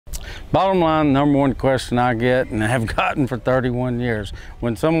Bottom line, number one question I get and have gotten for 31 years,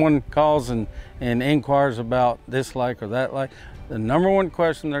 when someone calls and inquires about this lake or that lake, the number one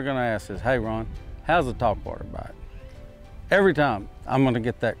question they're gonna ask is, hey Ron, how's the topwater bite? Every time I'm gonna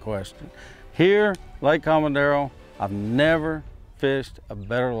get that question. Here, Lake Comadero, I've never fished a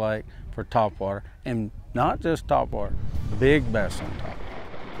better lake for topwater, and not just topwater, big bass on top.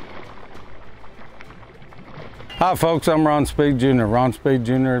 Hi folks, I'm Ron Speed Jr., Ron Speed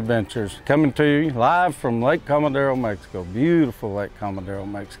Jr. Adventures, coming to you live from Lake Comadero, Mexico. Beautiful Lake Comadero,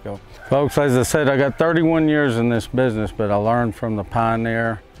 Mexico. Folks, as I said, I got 31 years in this business, but I learned from the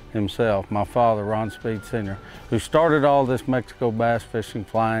pioneer himself, my father, Ron Speed Sr., who started all this Mexico bass fishing,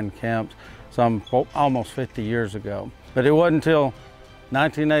 flying camps, some almost 50 years ago. But it wasn't until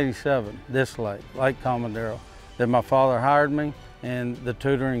 1987, this lake, Lake Comadero, that my father hired me and the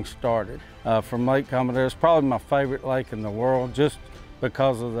tutoring started. From Lake Comadero, it's probably my favorite lake in the world just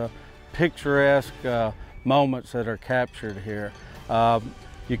because of the picturesque moments that are captured here.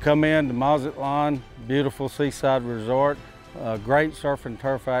 You come in to Mazatlan, beautiful seaside resort, great surf and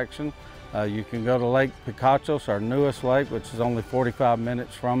turf action. You can go to Lake Picachos, our newest lake, which is only 45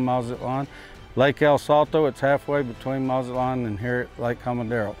 minutes from Mazatlan. Lake El Salto, it's halfway between Mazatlan and here at Lake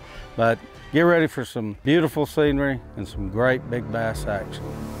Comadero. But get ready for some beautiful scenery and some great big bass action.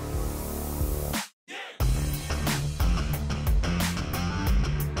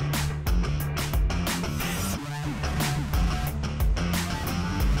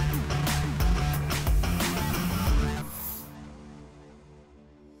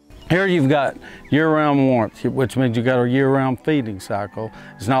 Here you've got year-round warmth, which means you got a year-round feeding cycle.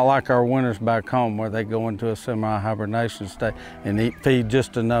 It's not like our winters back home where they go into a semi-hibernation state and feed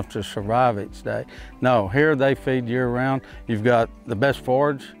just enough to survive each day. No, here they feed year-round. You've got the best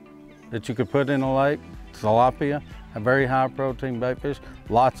forage that you could put in a lake, tilapia, a very high protein bait fish,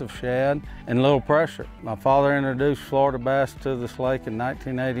 lots of shad, and little pressure. My father introduced Florida bass to this lake in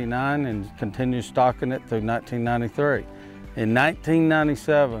 1989 and continued stocking it through 1993. In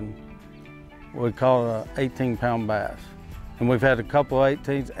 1997, we caught an 18-pound bass. And we've had a couple of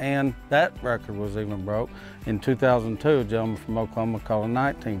 18s, and that record was even broke. In 2002, a gentleman from Oklahoma caught a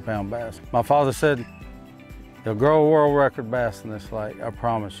 19-pound bass. My father said, he'll grow a world record bass in this lake, I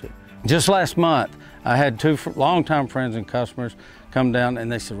promise you. Just last month, I had two longtime friends and customers come down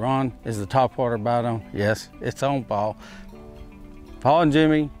and they said, Ron, is the topwater bite on? Yes, it's on, Paul. Paul and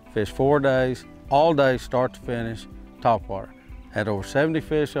Jimmy fished 4 days, all day, start to finish, topwater. Had over 70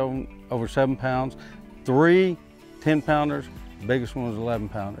 fish over 7 pounds, 3 10-pounders, the biggest one was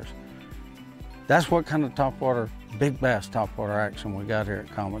 11-pounders. That's what kind of topwater, big bass topwater action we got here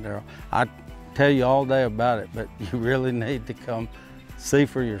at Comadero. I tell you all day about it, but you really need to come see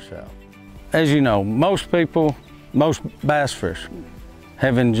for yourself. As you know, most people, most bass fishermen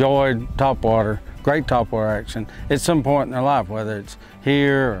have enjoyed topwater, great topwater action at some point in their life, whether it's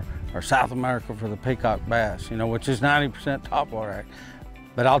here or South America for the peacock bass, you know, which is 90% topwater action.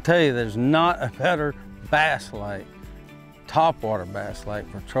 But I'll tell you, there's not a better bass lake, topwater bass lake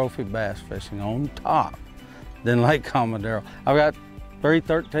for trophy bass fishing on top than Lake Comadero. I've got 3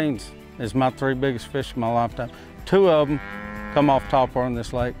 13s is my 3 biggest fish in my lifetime. 2 of them come off topwater in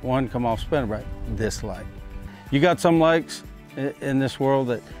this lake, 1 come off spinnerbait, this lake. You got some lakes in this world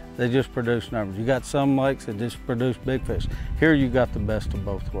that they just produce numbers. You got some lakes that just produce big fish. Here you got the best of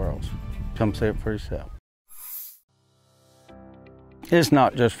both worlds. Come see it for yourself. It's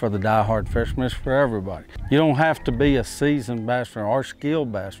not just for the die-hard fishermen, it's for everybody. You don't have to be a seasoned bass fisherman or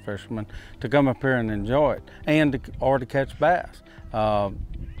skilled bass fisherman to come up here and enjoy it, or to catch bass.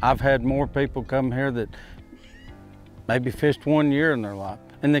 I've had more people come here that maybe fished 1 year in their life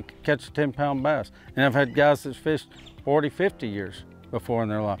and they catch a 10-pound bass. And I've had guys that fished 40, 50 years before in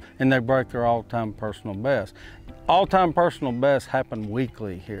their life, and they break their all-time personal best. All-time personal bests happen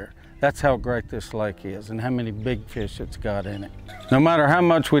weekly here. That's how great this lake is and how many big fish it's got in it. No matter how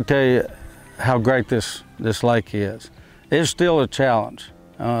much we tell you how great this lake is, it's still a challenge.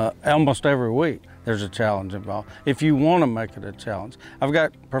 Almost every week there's a challenge involved, if you want to make it a challenge. I've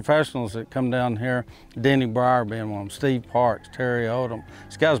got professionals that come down here, Denny Breyer being one of them, Steve Parks, Terry Odom.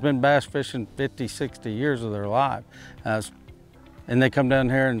 This guy's been bass fishing 50, 60 years of their life. And they come down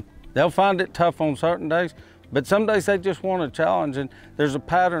here and they'll find it tough on certain days, but some days they just want a challenge, and there's a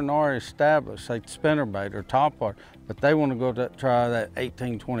pattern already established, like spinnerbait or topwater, but they want to go try that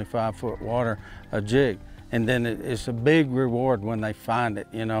 18, 25-foot water jig. And then it's a big reward when they find it,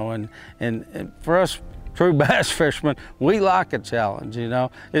 you know, and for us true bass fishermen, we like a challenge, you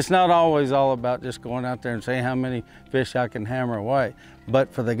know. It's not always all about just going out there and seeing how many fish I can hammer away,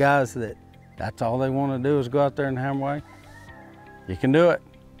 but for the guys that's all they want to do is go out there and hammer away, you can do it.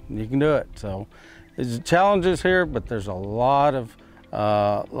 You can do it. So there's challenges here, but there's a lot of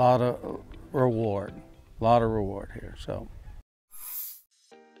reward. A lot of reward here. So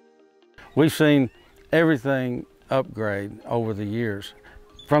we've seen everything upgrade over the years.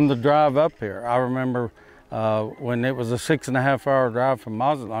 From the drive up here, I remember when it was a 6.5 hour drive from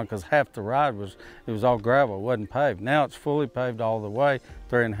Mazatlan, because half the ride was all gravel, it wasn't paved. Now it's fully paved all the way,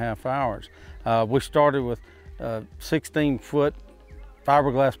 3.5 hours. We started with 16-foot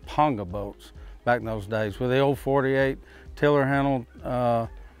fiberglass Ponga boats back in those days with the old 48 tiller handled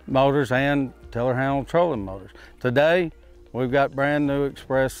motors and tiller handled trolling motors. Today, we've got brand new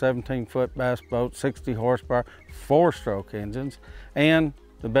Express 17-foot bass boats, 60 horsepower, 4-stroke engines, and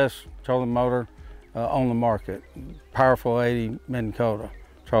the best trolling motor on the market, powerful 80 Minn Kota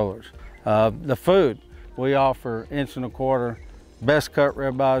trollers. The food, we offer 1.25 inch, best cut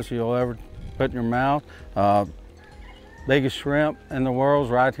ribeyes you'll ever put in your mouth. Biggest shrimp in the world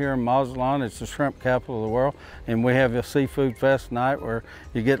is right here in Mazatlan. It's the shrimp capital of the world. And we have a seafood fest night where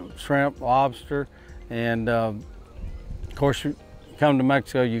you get shrimp, lobster, and of course, you come to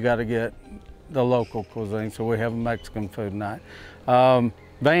Mexico, you got to get the local cuisine. So we have a Mexican food night.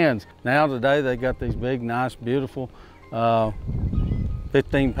 Vans, now today they got these big, nice, beautiful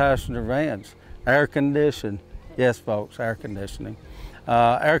 15-passenger vans. Air conditioned, yes folks, air conditioning.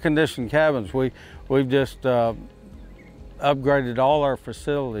 Air conditioned cabins, we've just upgraded all our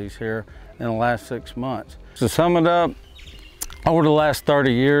facilities here in the last 6 months. To sum it up, over the last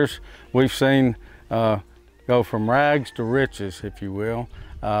 30 years, we've seen go from rags to riches, if you will.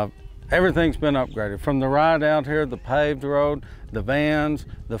 Everything's been upgraded. From the ride out here, the paved road, the vans,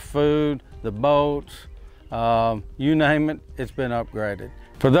 the food, the boats, you name it, it's been upgraded.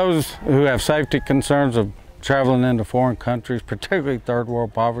 For those who have safety concerns of traveling into foreign countries, particularly third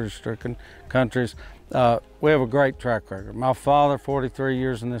world poverty-stricken countries, we have a great track record. My father, 43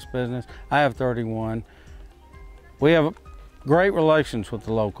 years in this business, I have 31. We have great relations with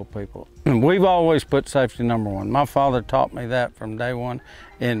the local people. We've always put safety number one. My father taught me that from day one,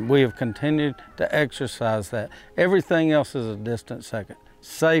 and we have continued to exercise that. Everything else is a distant second.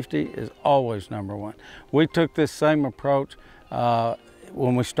 Safety is always number one. We took this same approach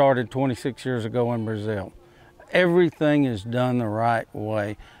when we started 26 years ago in Brazil. Everything is done the right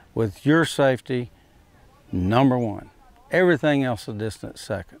way with your safety number one. Everything else a distant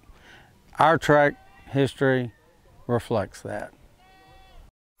second. Our track history reflects that.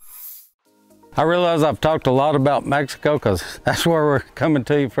 I realize I've talked a lot about Mexico because that's where we're coming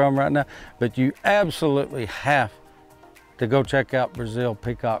to you from right now, but you absolutely have to go check out Brazil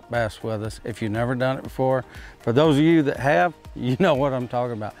Peacock Bass with us if you've never done it before. For those of you that have, you know what I'm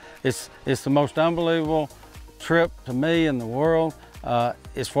talking about. It's the most unbelievable trip to me in the world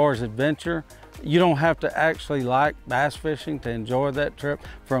as far as adventure. You don't have to actually like bass fishing to enjoy that trip.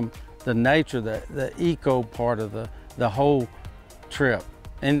 From the nature, the eco part of the whole trip.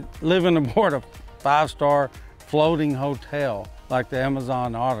 And living aboard a 5-star floating hotel like the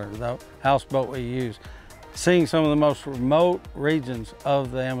Amazon Otter, the houseboat we use. Seeing some of the most remote regions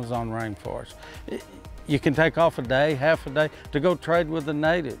of the Amazon rainforest. You can take off a day, half a day, to go trade with the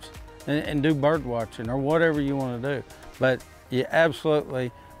natives and do bird watching or whatever you want to do. But you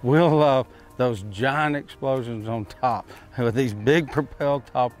absolutely will love those giant explosions on top with these big propelled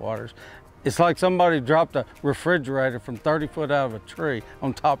topwaters. It's like somebody dropped a refrigerator from 30 foot out of a tree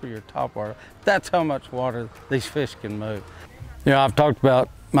on top of your topwater. That's how much water these fish can move. You know, I've talked about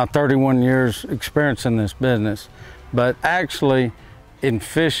my 31 years experience in this business, but actually in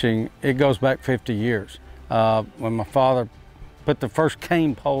fishing, it goes back 50 years. When my father put the first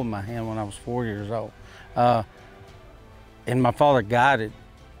cane pole in my hand when I was 4 years old. And my father guided,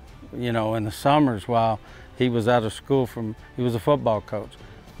 you know, in the summers while he was out of school he was a football coach.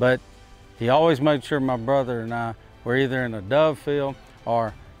 But he always made sure my brother and I were either in a dove field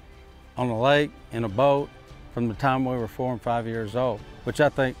or on a lake in a boat from the time we were 4 and 5 years old, which I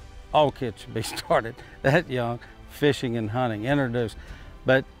think all kids should be started that young, fishing and hunting, introduced.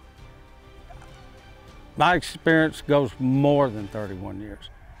 But my experience goes more than 31 years.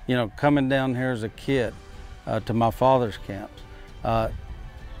 You know, coming down here as a kid to my father's camps.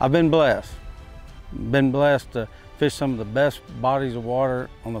 I've been blessed to fish some of the best bodies of water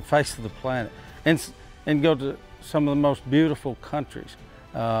on the face of the planet and go to some of the most beautiful countries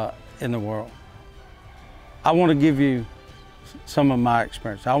in the world. I want to give you some of my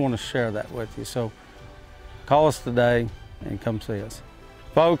experience. I want to share that with you. So call us today and come see us.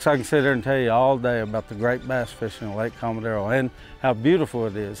 Folks, I can sit here and tell you all day about the great bass fishing in Lake Comadero and how beautiful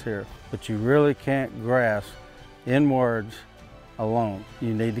it is here, but you really can't grasp in words alone.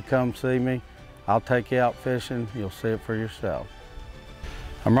 You need to come see me. I'll take you out fishing. You'll see it for yourself.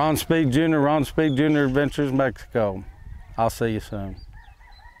 I'm Ron Speed Jr., Ron Speed Jr. Adventures Mexico. I'll see you soon.